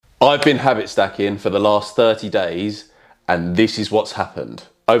I've been habit stacking for the last 30 days and this is what's happened.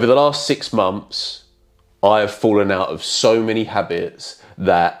 Over the last 6 months, I have fallen out of so many habits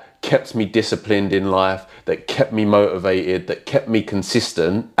that kept me disciplined in life, that kept me motivated, that kept me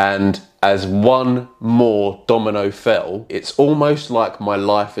consistent. And as one more domino fell, it's almost like my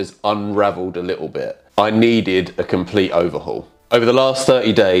life has unraveled a little bit. I needed a complete overhaul. Over the last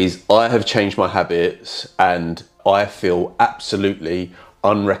 30 days, I have changed my habits and I feel absolutely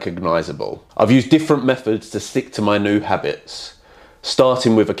unrecognisable. I've used different methods to stick to my new habits,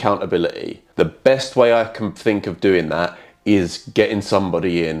 starting with accountability. The best way I can think of doing that is getting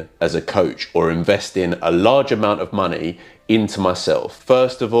somebody in as a coach or investing a large amount of money into myself.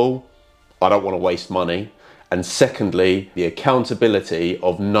 First of all, I don't want to waste money. And secondly, the accountability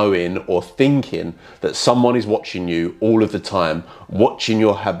of knowing or thinking that someone is watching you all of the time, watching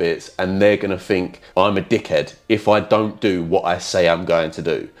your habits, and they're going to think I'm a dickhead if I don't do what I say I'm going to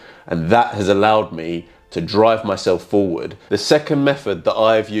do. And that has allowed me to drive myself forward. The second method that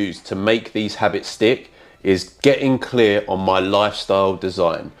I've used to make these habits stick is getting clear on my lifestyle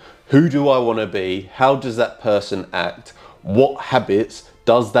design. Who do I want to be? How does that person act? What habits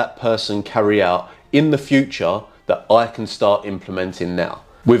does that person carry out in the future that I can start implementing now?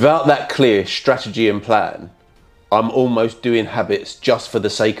 Without that clear strategy and plan, I'm almost doing habits just for the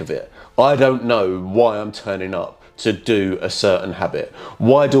sake of it. I don't know why I'm turning up to do a certain habit.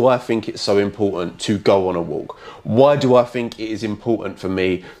 Why do I think it's so important to go on a walk? Why do I think it is important for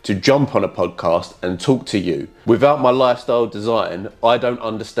me to jump on a podcast and talk to you? Without my lifestyle design, I don't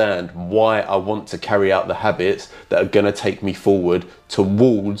understand why I want to carry out the habits that are going to take me forward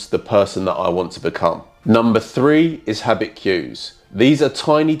towards the person that I want to become. Number 3 is habit cues. These are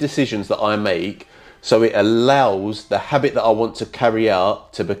tiny decisions that I make so it allows the habit that I want to carry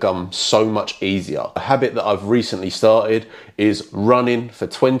out to become so much easier. A habit that I've recently started is running for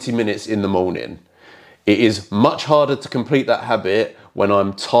 20 minutes in the morning. It is much harder to complete that habit when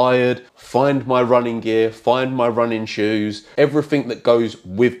I'm tired, find my running gear, find my running shoes, everything that goes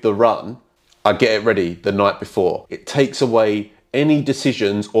with the run. I get it ready the night before. It takes away any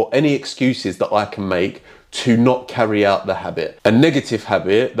decisions or any excuses that I can make to not carry out the habit. A negative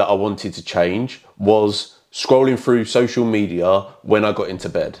habit that I wanted to change was scrolling through social media when I got into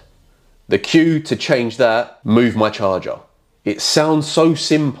bed. The cue to change that, move my charger. It sounds so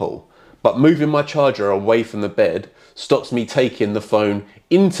simple, but moving my charger away from the bed stops me taking the phone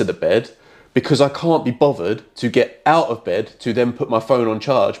into the bed because I can't be bothered to get out of bed to then put my phone on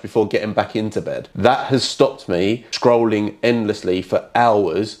charge before getting back into bed. That has stopped me scrolling endlessly for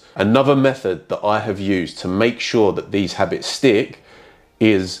hours. Another method that I have used to make sure that these habits stick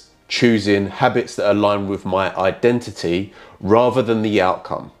is choosing habits that align with my identity rather than the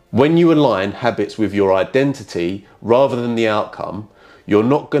outcome. When you align habits with your identity rather than the outcome, you're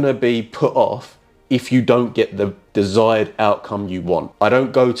not going to be put off if you don't get the desired outcome you want. I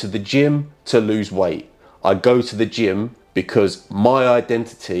don't go to the gym to lose weight. I go to the gym because my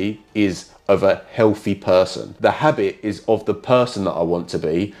identity is of a healthy person. The habit is of the person that I want to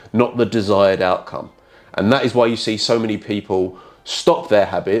be, not the desired outcome. And that is why you see so many people stop their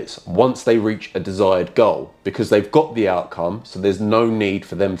habits once they reach a desired goal, because they've got the outcome, so there's no need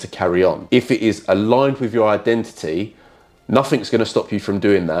for them to carry on. If it is aligned with your identity, nothing's going to stop you from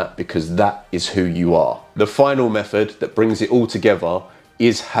doing that because that is who you are. The final method that brings it all together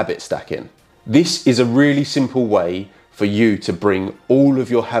is habit stacking. This is a really simple way for you to bring all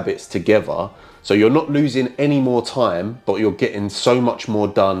of your habits together so you're not losing any more time, but you're getting so much more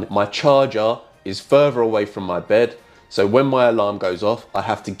done. My charger is further away from my bed, so when my alarm goes off, I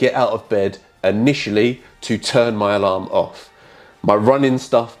have to get out of bed initially to turn my alarm off. My running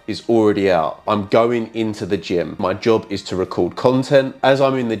stuff is already out. I'm going into the gym. My job is to record content. As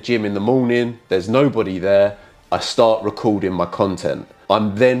I'm in the gym in the morning, there's nobody there. I start recording my content.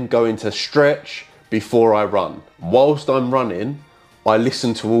 I'm then going to stretch before I run. Whilst I'm running, I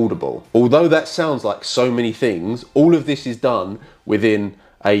listen to Audible. Although that sounds like so many things, all of this is done within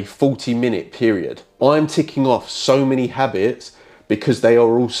a 40-minute period. I'm ticking off so many habits because they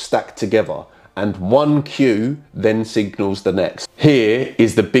are all stacked together, and one cue then signals the next. Here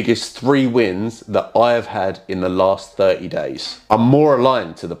is the biggest 3 wins that I have had in the last 30 days. I'm more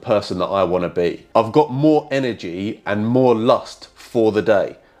aligned to the person that I want to be. I've got more energy and more lust for the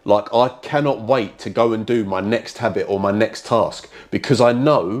day. Like, I cannot wait to go and do my next habit or my next task because I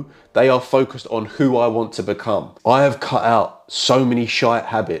know they are focused on who I want to become. I have cut out so many shite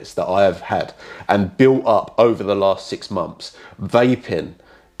habits that I have had and built up over the last 6 months. Vaping,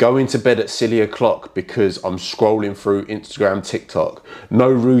 going to bed at silly o'clock because I'm scrolling through Instagram, TikTok. No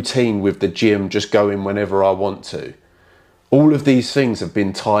routine with the gym, just going whenever I want to. All of these things have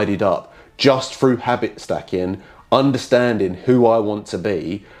been tidied up just through habit stacking, understanding who I want to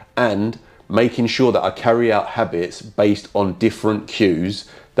be, and making sure that I carry out habits based on different cues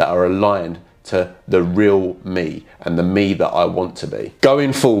that are aligned to the real me and the me that I want to be.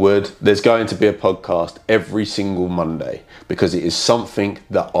 Going forward, there's going to be a podcast every single Monday because it is something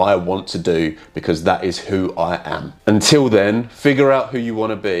that I want to do, because that is who I am. Until then, figure out who you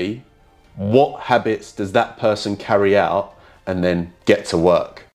want to be, what habits does that person carry out, and then get to work.